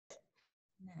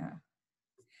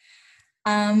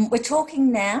We're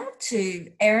talking now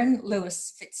to Erin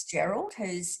Lewis-Fitzgerald,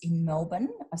 who's in Melbourne,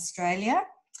 Australia.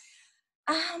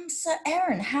 So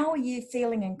Erin, how are you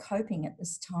feeling and coping at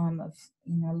this time of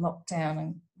lockdown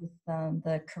and with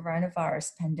the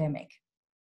coronavirus pandemic?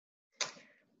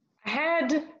 I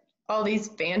had all these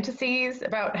fantasies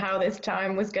about how this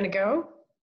time was going to go,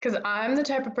 because I'm the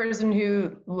type of person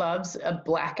who loves a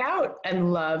blackout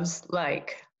and loves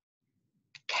like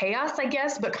chaos, I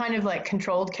guess, but kind of like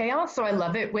controlled chaos. So I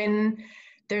love it when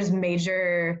there's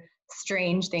major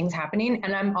strange things happening.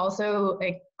 And I'm also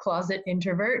a closet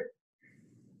introvert.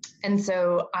 And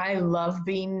so I love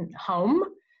being home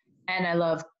and I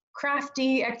love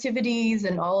crafty activities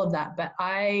and all of that. But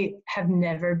I have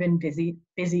never been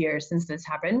busier since this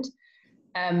happened.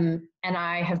 And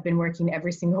I have been working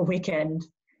every single weekend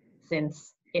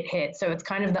since it hit. So it's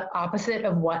kind of the opposite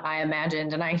of what I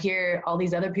imagined. And I hear all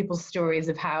these other people's stories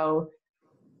of how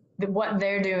what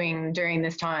they're doing during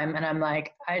this time. And I'm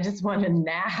like, I just want to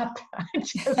nap. I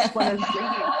just want to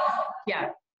sleep. Yeah.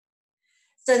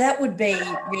 So that would be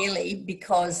really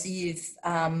because you've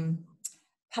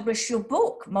published your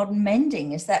book, Modern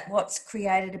Mending. Is that what's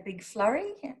created a big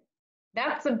flurry?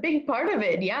 That's a big part of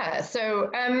it. Yeah. So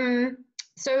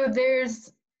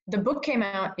the book came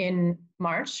out in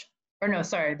March.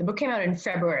 The book came out in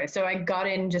February. So I got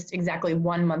in just exactly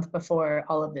 1 month before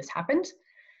all of this happened.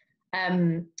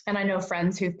 And I know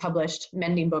friends who've published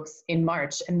mending books in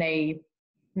March and they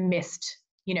missed,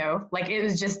 like it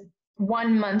was just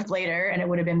 1 month later and it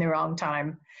would have been the wrong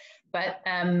time. But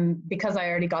because I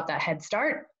already got that head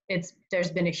start,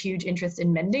 there's been a huge interest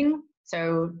in mending.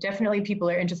 So definitely people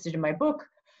are interested in my book.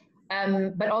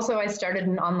 But also I started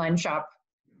an online shop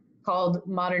called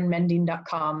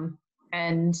modernmending.com.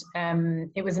 And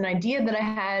it was an idea that I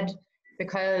had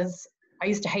because I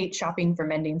used to hate shopping for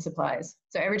mending supplies.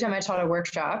 So every time I taught a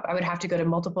workshop, I would have to go to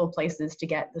multiple places to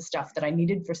get the stuff that I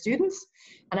needed for students.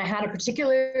 And I had a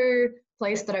particular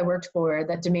place that I worked for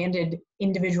that demanded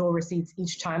individual receipts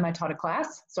each time I taught a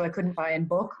class. So I couldn't buy in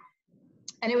bulk.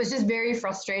 And it was just very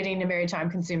frustrating and very time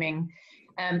consuming.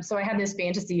 So I had this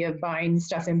fantasy of buying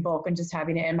stuff in bulk and just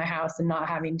having it in my house and not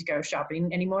having to go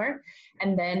shopping anymore.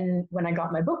 And then when I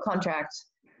got my book contract,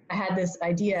 I had this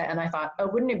idea and I thought, oh,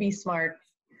 wouldn't it be smart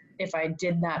if I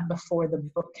did that before the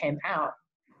book came out?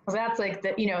 So that's like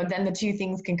then the two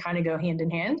things can kind of go hand in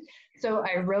hand. So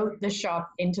I wrote the shop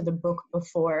into the book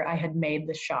before I had made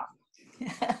the shop.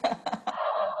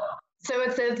 So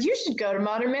it says, you should go to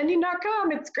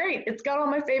modernmending.com. It's great. It's got all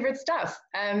my favorite stuff.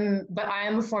 But I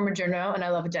am a former journo and I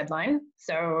love a deadline.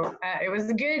 So it was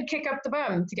a good kick up the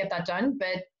bum to get that done.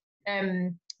 But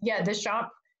the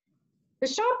shop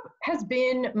has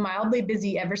been mildly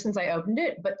busy ever since I opened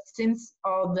it. But since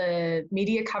all the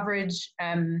media coverage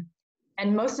and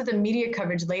most of the media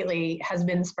coverage lately has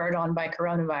been spurred on by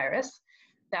coronavirus,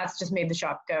 that's just made the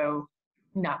shop go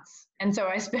nuts. And so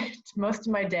I spent most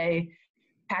of my day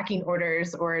packing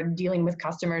orders or dealing with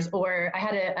customers. Or I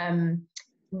had a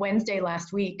Wednesday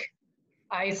last week,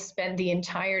 I spent the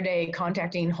entire day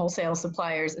contacting wholesale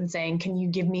suppliers and saying, can you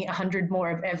give me 100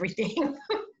 more of everything?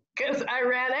 Because I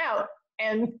ran out.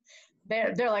 And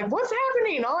they're like, what's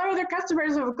happening? All our other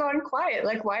customers have gone quiet.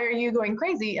 Like, why are you going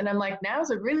crazy? And I'm like,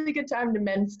 now's a really good time to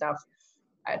mend stuff.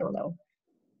 I don't know.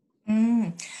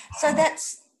 So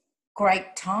that's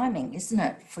great timing, isn't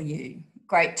it, for you?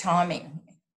 Great timing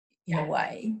in a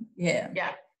way. Yeah.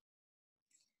 Yeah.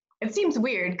 It seems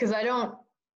weird because I don't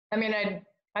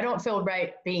feel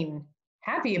right being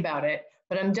happy about it,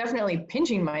 but I'm definitely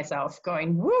pinching myself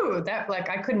going, woo, that like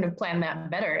I couldn't have planned that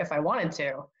better if I wanted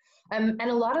to. And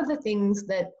a lot of the things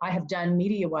that I have done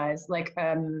media-wise, like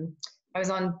I was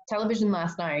on television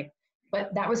last night,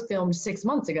 but that was filmed 6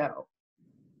 months ago.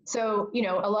 So,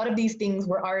 a lot of these things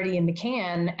were already in the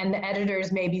can and the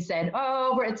editors maybe said,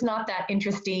 oh, it's not that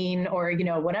interesting or,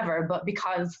 whatever. But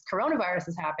because coronavirus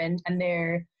has happened and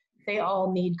they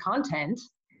all need content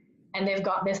and they've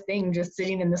got this thing just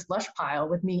sitting in the slush pile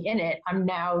with me in it, I'm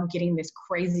now getting this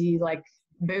crazy like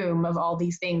boom of all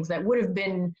these things that would have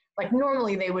been like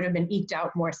normally they would have been eked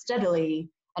out more steadily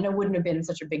and it wouldn't have been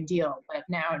such a big deal. But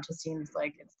now it just seems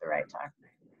like it's the right time.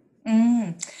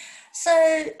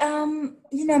 So,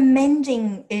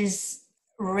 mending is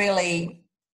really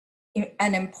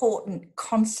an important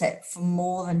concept for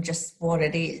more than just what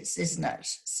it is, isn't it?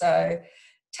 So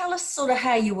tell us sort of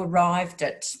how you arrived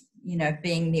at,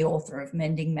 being the author of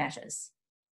Mending Matters.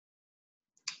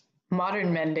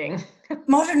 Modern Mending.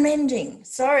 Modern Mending,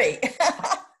 sorry.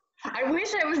 I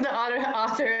wish I was the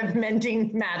author of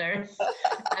Mending Matters.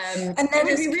 And that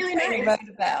is really nice. Wrote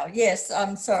about. Yes,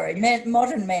 I'm sorry.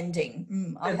 Modern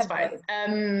Mending. That's fine.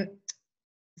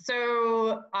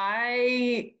 So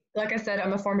like I said,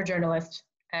 I'm a former journalist.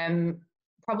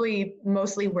 Probably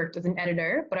mostly worked as an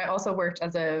editor, but I also worked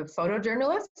as a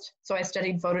photojournalist. So I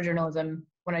studied photojournalism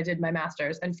when I did my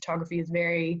master's, and photography is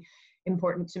very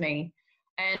important to me.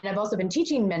 And I've also been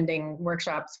teaching mending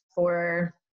workshops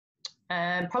for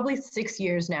probably 6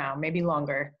 years now, maybe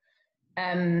longer.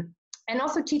 And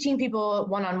also teaching people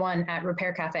one-on-one at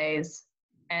repair cafes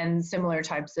and similar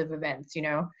types of events, you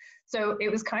know. So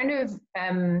it was kind of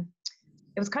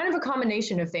a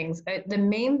combination of things. The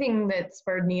main thing that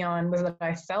spurred me on was that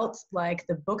I felt like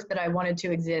the book that I wanted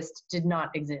to exist did not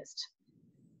exist.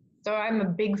 So I'm a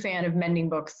big fan of mending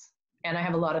books, and I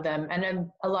have a lot of them. And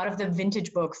a lot of the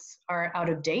vintage books are out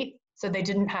of date. So they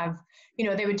didn't have, you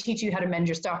know, they would teach you how to mend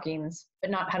your stockings,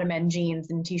 but not how to mend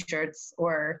jeans and t-shirts.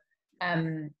 Or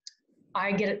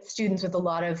I get students with a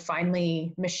lot of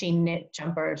finely machine knit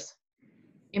jumpers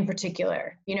in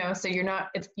particular, you know, so you're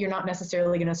not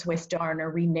necessarily going to Swiss darn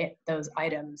or reknit those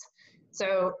items.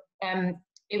 So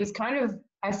it was kind of,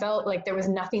 I felt like there was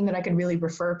nothing that I could really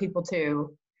refer people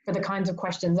to for the kinds of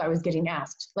questions I was getting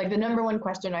asked. Like the number one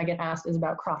question I get asked is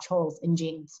about crotch holes in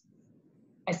jeans.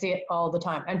 I see it all the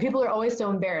time. And people are always so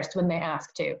embarrassed when they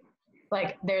ask too.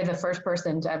 Like they're the first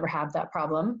person to ever have that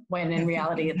problem, when in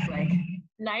reality it's like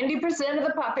 90% of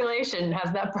the population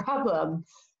has that problem.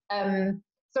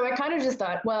 So I kind of just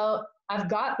thought, well, I've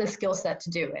got the skill set to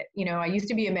do it. You know, I used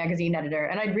to be a magazine editor,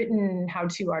 and I'd written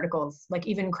how-to articles, like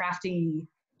even crafty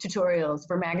tutorials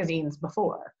for magazines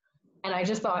before. And I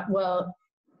just thought, well,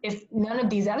 if none of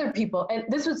these other people, and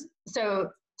this was, so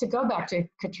to go back to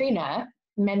Katrina,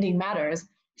 Mending Matters,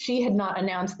 she had not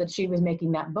announced that she was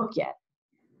making that book yet.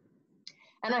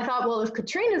 And I thought, well, if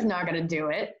Katrina's not going to do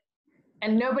it,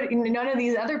 and none of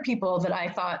these other people that I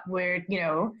thought were, you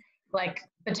know, like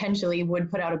potentially would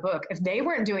put out a book, if they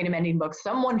weren't doing a mending book,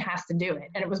 someone has to do it.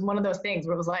 And it was one of those things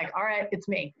where it was like, all right, it's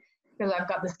me, because I've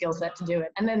got the skill set to do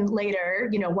it. And then later,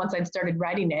 you know, once I'd started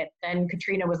writing it, then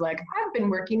Katrina was like, I've been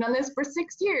working on this for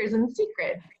 6 years in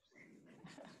secret.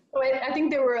 So I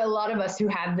think there were a lot of us who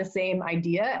had the same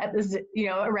idea at this, you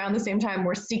know, around the same time.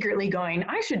 We're secretly going,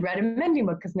 I should write a mending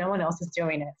book because no one else is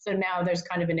doing it. So now there's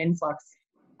kind of an influx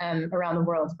around the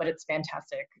world, but it's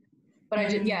fantastic. But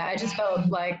I just felt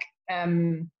like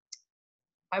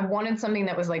I wanted something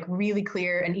that was like really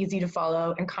clear and easy to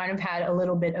follow and kind of had a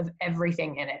little bit of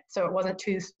everything in it. So it wasn't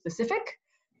too specific,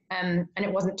 and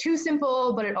it wasn't too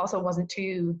simple, but it also wasn't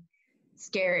too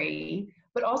scary.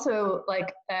 But also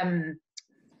like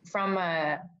from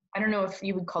a, I don't know if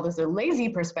you would call this a lazy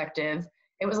perspective,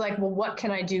 it was like, well, what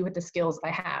can I do with the skills I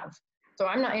have? So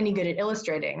I'm not any good at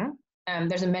illustrating.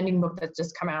 There's a mending book that's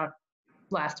just come out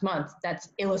last month that's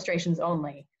illustrations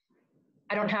only.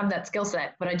 I don't have that skill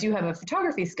set, but I do have a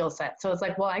photography skill set. So it's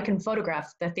like, well, I can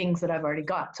photograph the things that I've already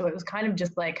got. So it was kind of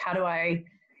just like, how do I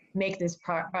make this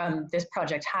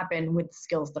project happen with the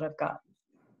skills that I've got?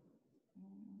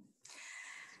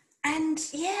 And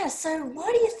yeah, so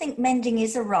why do you think mending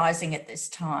is arising at this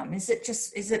time? Is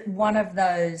it one of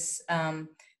those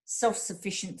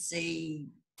self-sufficiency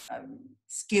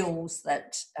skills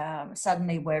that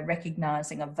suddenly we're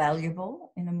recognizing are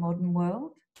valuable in a modern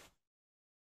world?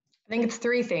 I think it's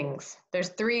 3 things. There's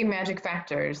 3 magic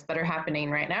factors that are happening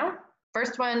right now.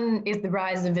 First one is the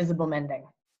rise of visible mending.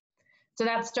 So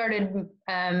that started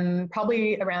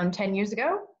probably around 10 years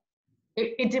ago.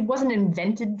 It wasn't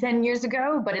invented 10 years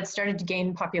ago, but it started to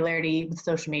gain popularity with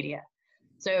social media.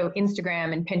 So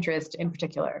Instagram and Pinterest in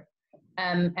particular.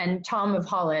 And Tom of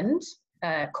Holland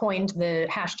coined the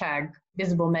hashtag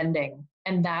visible mending.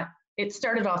 And that it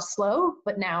started off slow,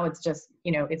 but now it's just,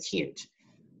 you know, it's huge.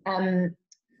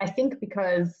 I think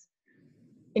because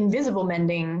invisible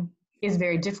mending is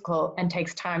very difficult and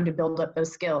takes time to build up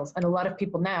those skills. And a lot of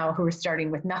people now who are starting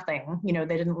with nothing, you know,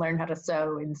 they didn't learn how to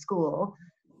sew in school,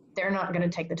 they're not going to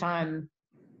take the time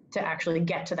to actually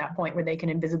get to that point where they can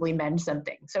invisibly mend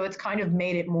something. So it's kind of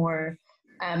made it more,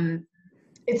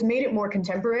 it's made it more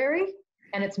contemporary,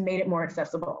 and it's made it more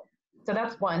accessible. So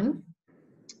that's one.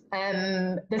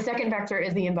 The second factor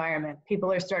is the environment.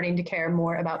 People are starting to care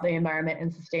more about the environment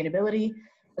and sustainability,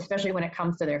 especially when it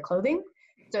comes to their clothing.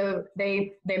 So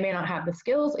they may not have the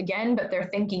skills again, but they're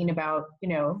thinking about, you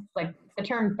know, like the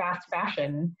term fast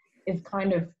fashion is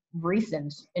kind of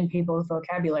recent in people's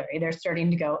vocabulary. They're starting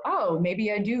to go, oh,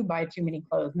 maybe I do buy too many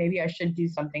clothes. Maybe I should do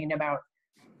something about,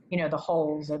 you know, the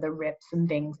holes or the rips and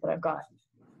things that I've got.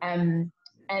 And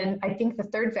I think the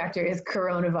third factor is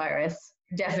coronavirus,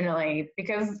 definitely,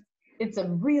 because it's a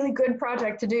really good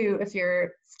project to do if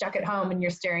you're stuck at home and you're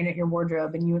staring at your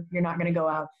wardrobe and you're not going to go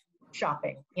out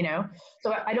shopping, you know?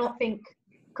 So I don't think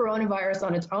coronavirus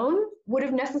on its own would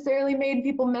have necessarily made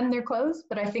people mend their clothes,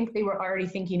 but I think they were already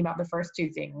thinking about the first two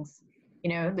things,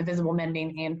 the visible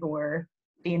mending and or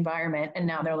the environment. And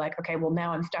now they're like, okay, well,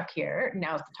 now I'm stuck here.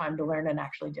 Now's the time to learn and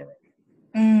actually do it.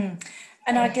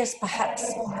 And I guess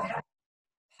perhaps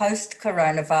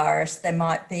post-coronavirus, there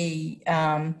might be,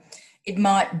 it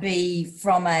might be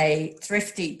from a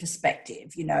thrifty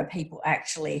perspective, people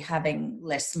actually having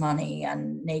less money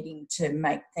and needing to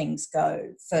make things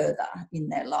go further in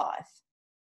their life.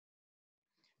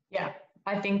 Yeah,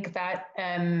 I think that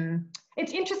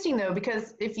it's interesting though,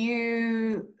 because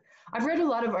I've read a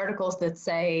lot of articles that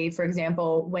say, for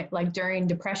example, like during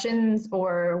depressions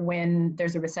or when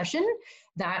there's a recession,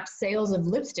 that sales of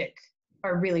lipstick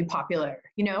are really popular,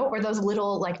 or those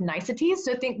little like niceties.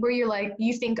 So where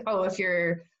you think, oh, if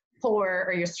you're poor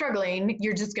or you're struggling,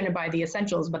 you're just going to buy the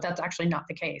essentials, but that's actually not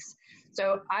the case.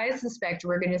 So I suspect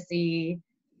we're going to see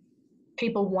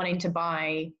people wanting to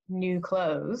buy new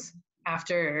clothes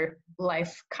after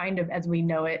life kind of as we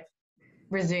know it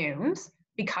resumes,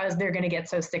 because they're going to get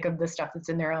so sick of the stuff that's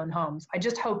in their own homes. I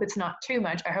just hope it's not too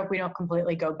much. I hope we don't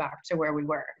completely go back to where we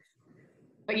were.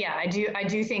 But yeah, I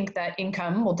do think that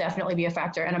income will definitely be a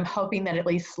factor, and I'm hoping that at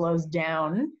least slows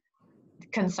down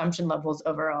consumption levels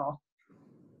overall.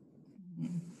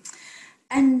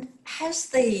 And has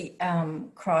the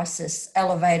crisis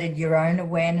elevated your own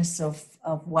awareness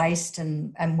of waste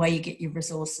and where you get your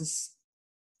resources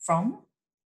from?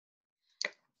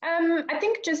 I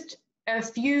think just a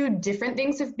few different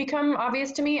things have become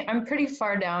obvious to me. I'm pretty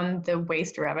far down the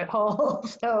waste rabbit hole.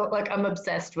 So like I'm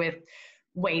obsessed with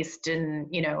waste and,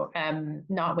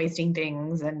 not wasting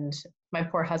things. And my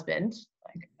poor husband,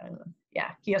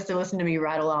 he has to listen to me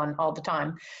rattle on all the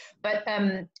time. But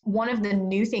one of the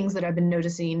new things that I've been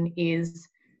noticing is,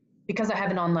 because I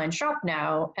have an online shop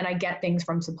now and I get things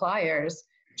from suppliers,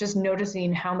 just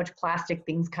noticing how much plastic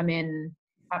things come in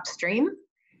upstream,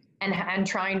 and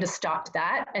trying to stop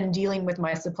that and dealing with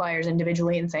my suppliers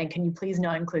individually and saying, can you please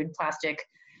not include plastic?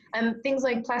 Things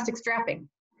like plastic strapping.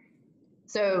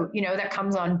 So, that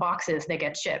comes on boxes that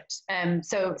get shipped.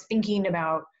 So thinking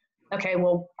about, okay,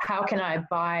 well, how can I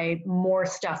buy more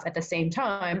stuff at the same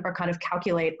time, or kind of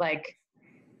calculate like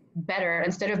better,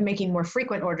 instead of making more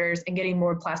frequent orders and getting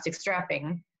more plastic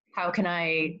strapping, how can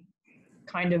I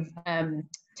kind of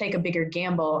take a bigger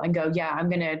gamble and go, yeah, I'm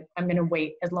gonna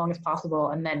wait as long as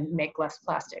possible and then make less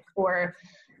plastic. Or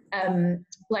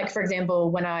like, for example,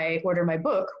 when I order my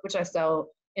book, which I sell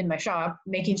in my shop,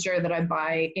 making sure that I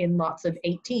buy in lots of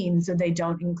 18 so they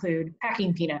don't include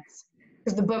packing peanuts,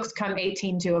 because the books come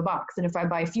 18 to a box, and if I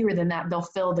buy fewer than that, they'll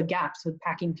fill the gaps with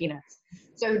packing peanuts.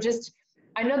 So just,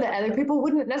 I know that other people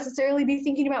wouldn't necessarily be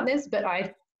thinking about this, but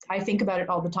I think about it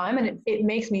all the time, and it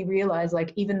makes me realize,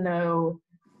 like, even though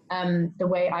the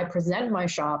way I present my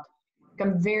shop,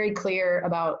 I'm very clear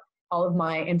about all of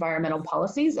my environmental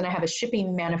policies, and I have a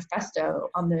shipping manifesto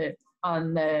on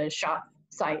the shop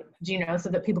site, so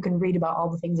that people can read about all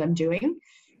the things I'm doing.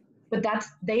 But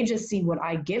they just see what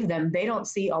I give them. They don't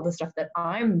see all the stuff that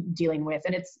I'm dealing with.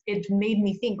 And it made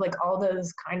me think, like, all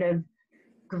those kind of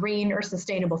green or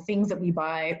sustainable things that we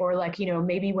buy, or like,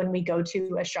 maybe when we go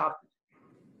to a shop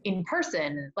in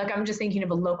person, like I'm just thinking of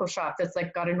a local shop that's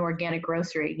like got an organic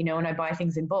grocery, and I buy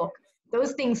things in bulk.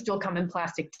 Those things still come in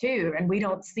plastic too, and we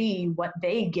don't see what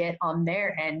they get on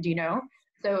their end,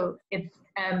 So it's,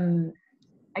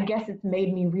 I guess it's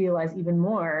made me realize even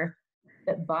more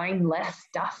that buying less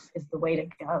stuff is the way to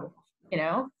go,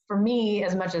 for me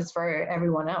as much as for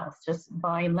everyone else. Just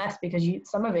buying less, because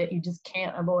some of it you just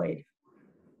can't avoid.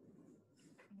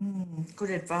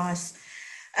 Good advice.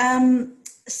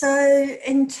 So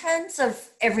in terms of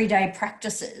everyday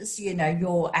practices,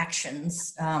 your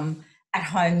actions at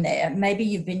home there, maybe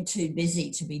you've been too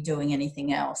busy to be doing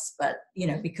anything else, but,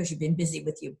 because you've been busy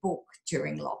with your book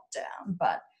during lockdown,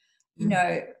 but,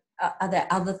 are there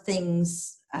other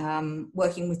things,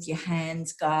 working with your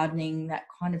hands, gardening, that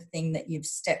kind of thing, that you've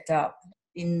stepped up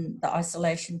in the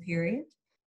isolation period?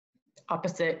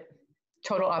 Opposite,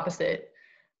 total opposite.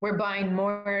 We're buying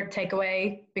more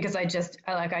takeaway because I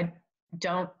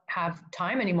don't have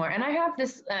time anymore. And I have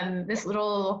this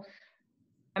little,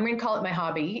 I'm going to call it my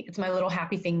hobby. It's my little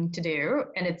happy thing to do.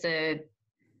 And I'm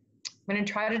going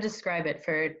to try to describe it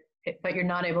but you're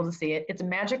not able to see it. It's a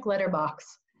magic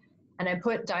letterbox. And I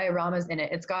put dioramas in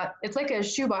it. It's like a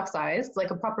shoebox size,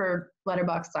 like a proper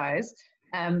letterbox size,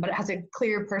 but it has a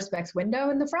clear Perspex window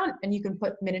in the front, and you can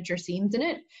put miniature scenes in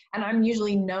it. And I'm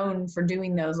usually known for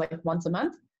doing those like once a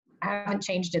month. I haven't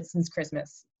changed it since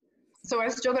Christmas. So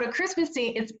I've still got a Christmas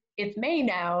scene. It's May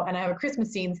now, and I have a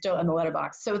Christmas scene still in the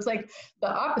letterbox. So it's like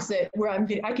the opposite, where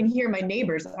I can hear my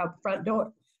neighbors out the front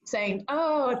door. saying,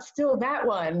 oh, it's still that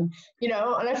one, you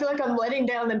know, and I feel like I'm letting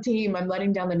down the team, I'm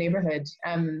letting down the neighborhood.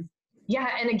 Yeah,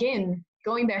 and again,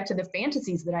 going back to the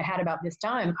fantasies that I had about this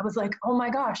time, I was like, oh my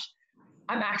gosh,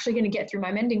 I'm actually going to get through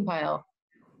my mending pile.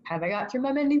 Have I got through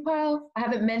my mending pile? I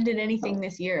haven't mended anything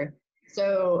this year.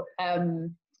 So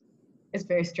it's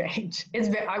very strange.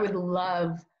 I would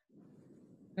love,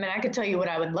 I mean, I could tell you what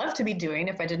I would love to be doing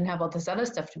if I didn't have all this other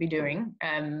stuff to be doing,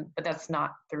 but that's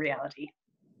not the reality.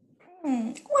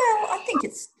 Well, I think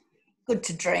it's good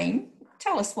to dream.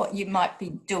 Tell us what you might be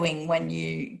doing when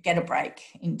you get a break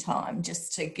in time,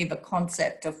 just to give a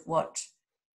concept of what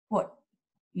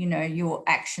you know your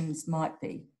actions might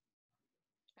be.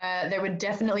 There would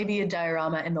definitely be a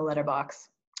diorama in the letterbox,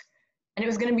 and it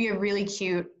was going to be a really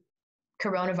cute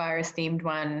coronavirus themed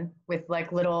one with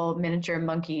like little miniature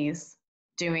monkeys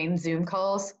doing Zoom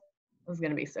calls. It was going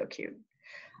to be so cute.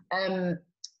 I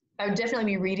would definitely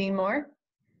be reading more.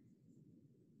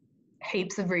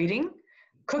 Heaps of reading.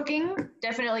 Cooking,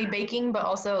 definitely baking, but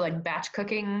also like batch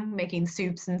cooking, making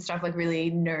soups and stuff, like really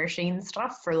nourishing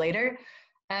stuff for later.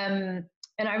 And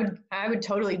I would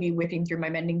totally be whipping through my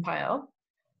mending pile.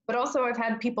 But also I've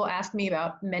had people ask me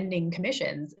about mending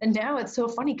commissions. And now it's so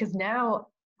funny because now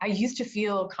I used to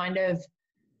feel kind of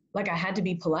like I had to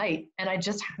be polite. And I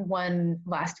just had one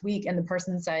last week and the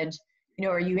person said, you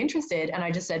know, are you interested? And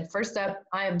I just said, first up,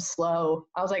 I am slow.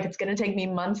 I was like, it's going to take me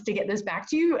months to get this back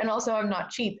to you. And also I'm not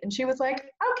cheap. And she was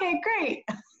like, okay, great.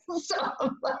 So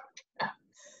I'm like,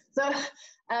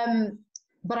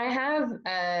 but I have,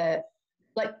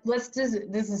 like, this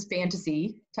is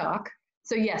fantasy talk.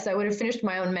 So yes, I would have finished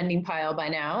my own mending pile by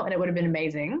now and it would have been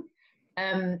amazing.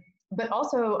 But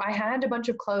also I had a bunch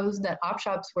of clothes that op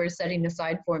shops were setting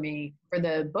aside for me for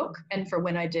the book and for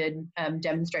when I did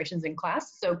demonstrations in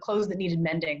class. So clothes that needed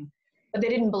mending, but they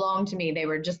didn't belong to me. They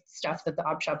were just stuff that the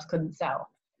op shops couldn't sell.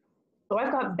 So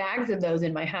I've got bags of those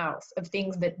in my house of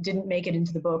things that didn't make it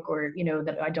into the book or, you know,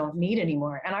 that I don't need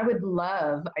anymore. And I would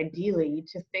love, ideally,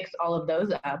 to fix all of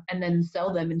those up and then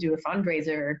sell them and do a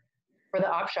fundraiser for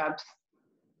the op shops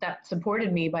that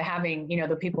supported me by having, you know,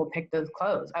 the people pick those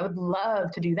clothes. I would love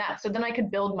to do that. So then I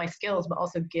could build my skills, but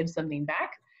also give something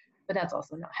back. But that's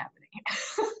also not happening.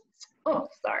 So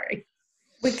sorry.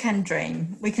 We can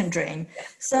dream. We can dream.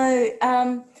 So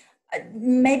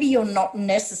maybe you're not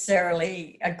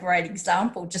necessarily a great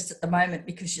example just at the moment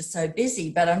because you're so busy,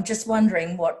 but I'm just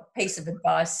wondering what piece of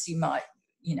advice you might,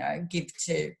 you know, give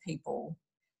to people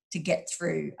to get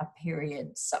through a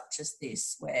period such as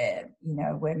this where, you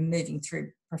know, we're moving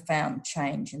through profound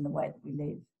change in the way that we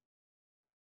live.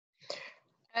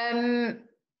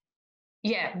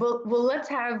 Yeah, well, let's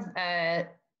have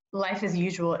life as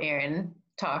usual, Erin,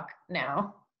 talk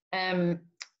now. I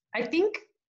think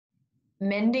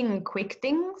mending quick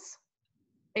things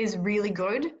is really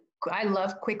good. I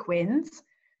love quick wins.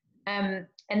 And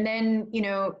then, you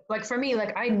know, like for me,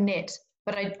 like I knit,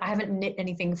 but I haven't knit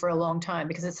anything for a long time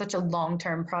because it's such a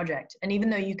long-term project. And even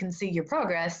though you can see your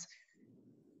progress,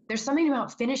 there's something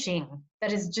about finishing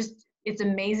that is just, it's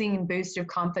amazing boost of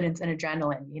confidence and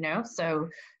adrenaline, you know? So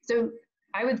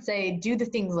I would say do the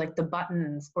things like the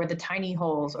buttons or the tiny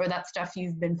holes or that stuff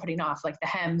you've been putting off, like the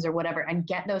hems or whatever, and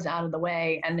get those out of the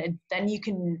way. And then you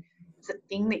can, it's a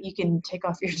thing that you can take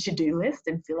off your to-do list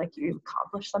and feel like you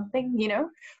accomplished something, you know?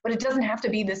 But it doesn't have to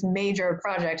be this major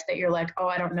project that you're like, oh,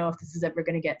 I don't know if this is ever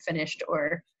going to get finished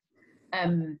or,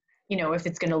 you know, if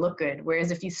it's going to look good.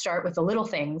 Whereas if you start with the little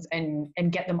things and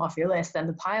get them off your list, then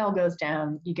the pile goes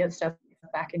down, you get stuff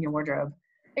back in your wardrobe.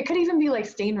 It could even be like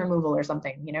stain removal or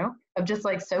something, you know, of just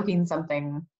like soaking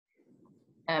something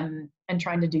and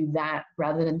trying to do that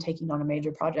rather than taking on a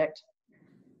major project.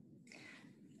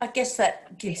 I guess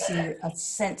that gives you a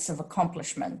sense of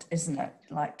accomplishment, isn't it?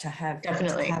 Like to have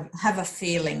Definitely have a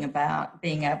feeling about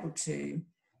being able to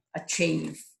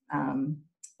achieve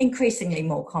increasingly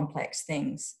more complex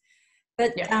things.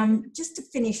 But yeah. Just to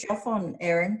finish off on,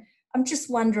 Erin, I'm just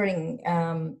wondering,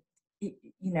 you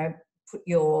know, put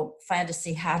your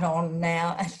fantasy hat on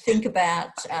now and think about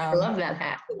I love that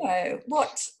hat. You know,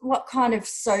 what kind of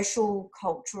social,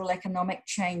 cultural, economic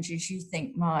changes you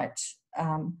think might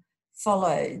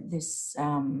follow this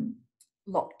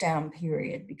lockdown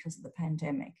period because of the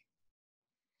pandemic?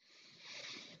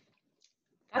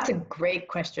 That's a great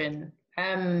question.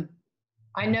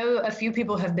 I know a few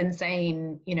people have been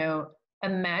saying, you know,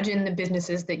 imagine the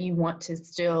businesses that you want to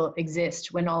still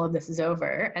exist when all of this is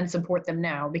over and support them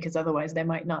now, because otherwise they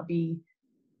might not be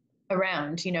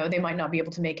around, you know, they might not be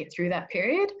able to make it through that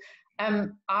period.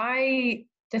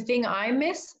 The thing I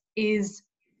miss is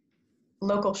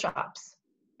local shops.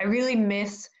 I really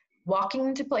miss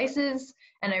walking to places,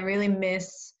 and I really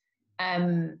miss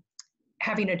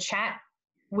having a chat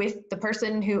with the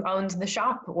person who owns the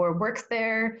shop or works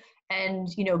there, and,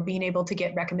 you know, being able to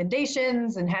get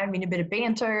recommendations and having a bit of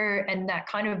banter and that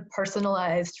kind of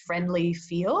personalized, friendly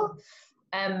feel.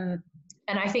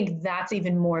 And I think that's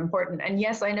even more important. And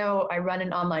yes, I know I run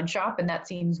an online shop, and that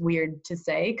seems weird to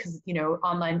say because, you know,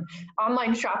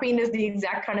 online shopping is the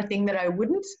exact kind of thing that I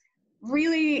wouldn't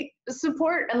really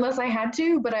support unless I had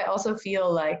to. But I also feel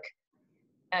like,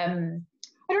 I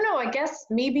don't know, I guess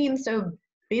me being so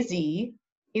busy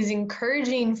is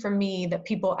encouraging for me that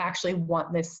people actually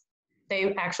want this.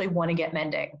 They actually want to get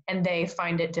mending, and they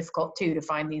find it difficult too to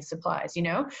find these supplies, you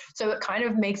know? So it kind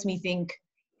of makes me think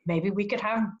maybe we could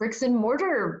have bricks and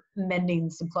mortar mending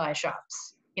supply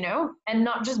shops, you know, and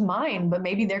not just mine, but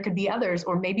maybe there could be others,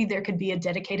 or maybe there could be a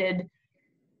dedicated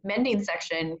mending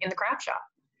section in the craft shop,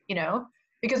 you know,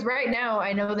 because right now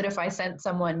I know that if I sent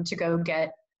someone to go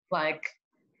get like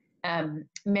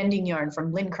mending yarn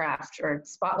from Lincraft or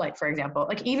Spotlight, for example,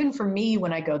 like even for me,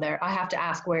 when I go there, I have to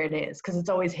ask where it is because it's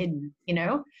always hidden, you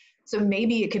know? So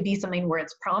maybe it could be something where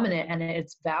it's prominent and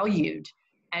it's valued,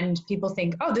 and people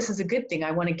think, oh, this is a good thing.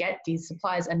 I want to get these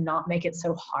supplies and not make it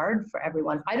so hard for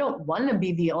everyone. I don't want to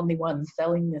be the only one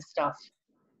selling this stuff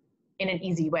in an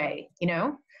easy way, you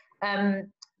know?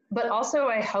 But also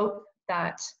I hope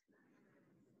that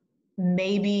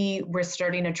maybe we're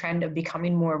starting a trend of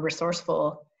becoming more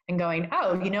resourceful and going,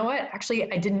 oh, you know what?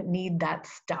 Actually, I didn't need that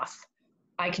stuff.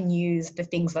 I can use the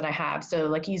things that I have. So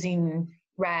like using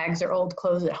rags or old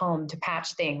clothes at home to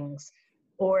patch things,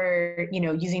 or, you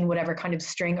know, using whatever kind of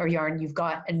string or yarn you've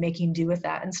got and making do with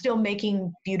that and still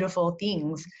making beautiful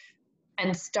things,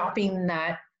 and stopping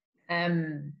that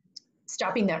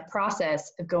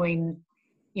process of going,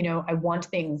 you know, I want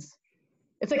things.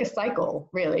 It's like a cycle,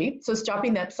 really. So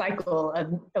stopping that cycle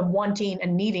of wanting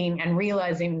and needing and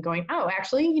realizing and going, oh,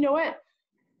 actually, you know what?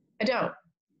 I don't.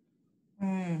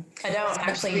 I don't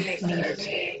actually need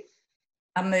it.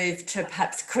 A move to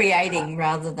perhaps creating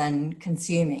rather than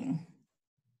consuming.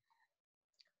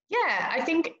 Yeah, I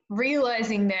think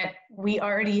realizing that we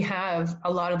already have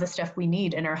a lot of the stuff we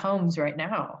need in our homes right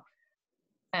now.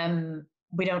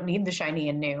 We don't need the shiny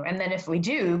and new. And then if we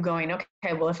do, going,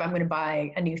 okay, well, if I'm going to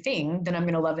buy a new thing, then I'm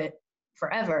going to love it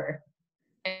forever,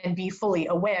 and be fully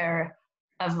aware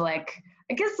of, like,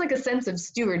 I guess like a sense of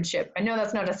stewardship. I know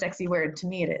that's not a sexy word. To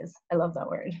me, it is. I love that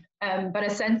word. But a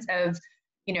sense of,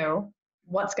 you know,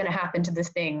 what's going to happen to this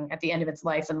thing at the end of its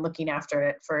life, and looking after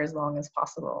it for as long as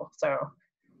possible. So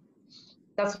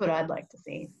that's what I'd like to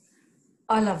see.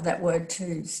 I love that word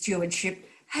too, stewardship.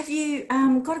 Have you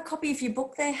got a copy of your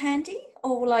book there handy,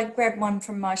 or will I grab one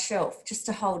from my shelf just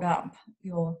to hold up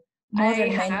your Modern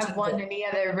Mending? I have one in the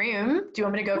other room. Do you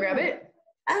want me to go grab it?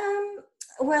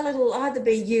 Well, it'll either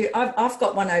be you. I've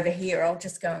got one over here. I'll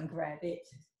just go and grab it.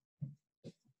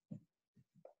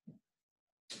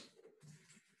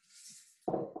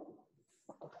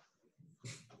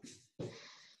 Here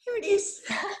it is.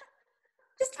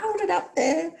 Just hold it up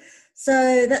there.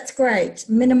 So that's great.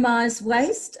 Minimise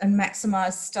waste and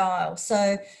maximise style.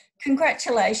 So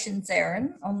congratulations,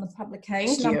 Erin, on the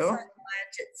publication. Thank you. I'm so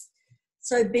glad it's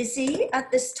so busy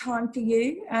at this time for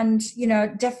you. And, you know,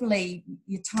 definitely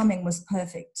your timing was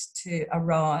perfect to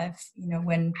arrive, you know,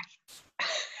 when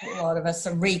a lot of us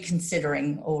are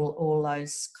reconsidering all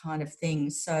those kind of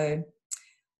things. So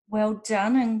well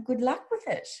done and good luck with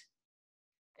it.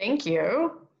 Thank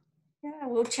you. Yeah,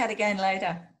 we'll chat again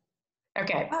later.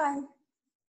 Okay. Bye.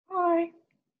 Bye.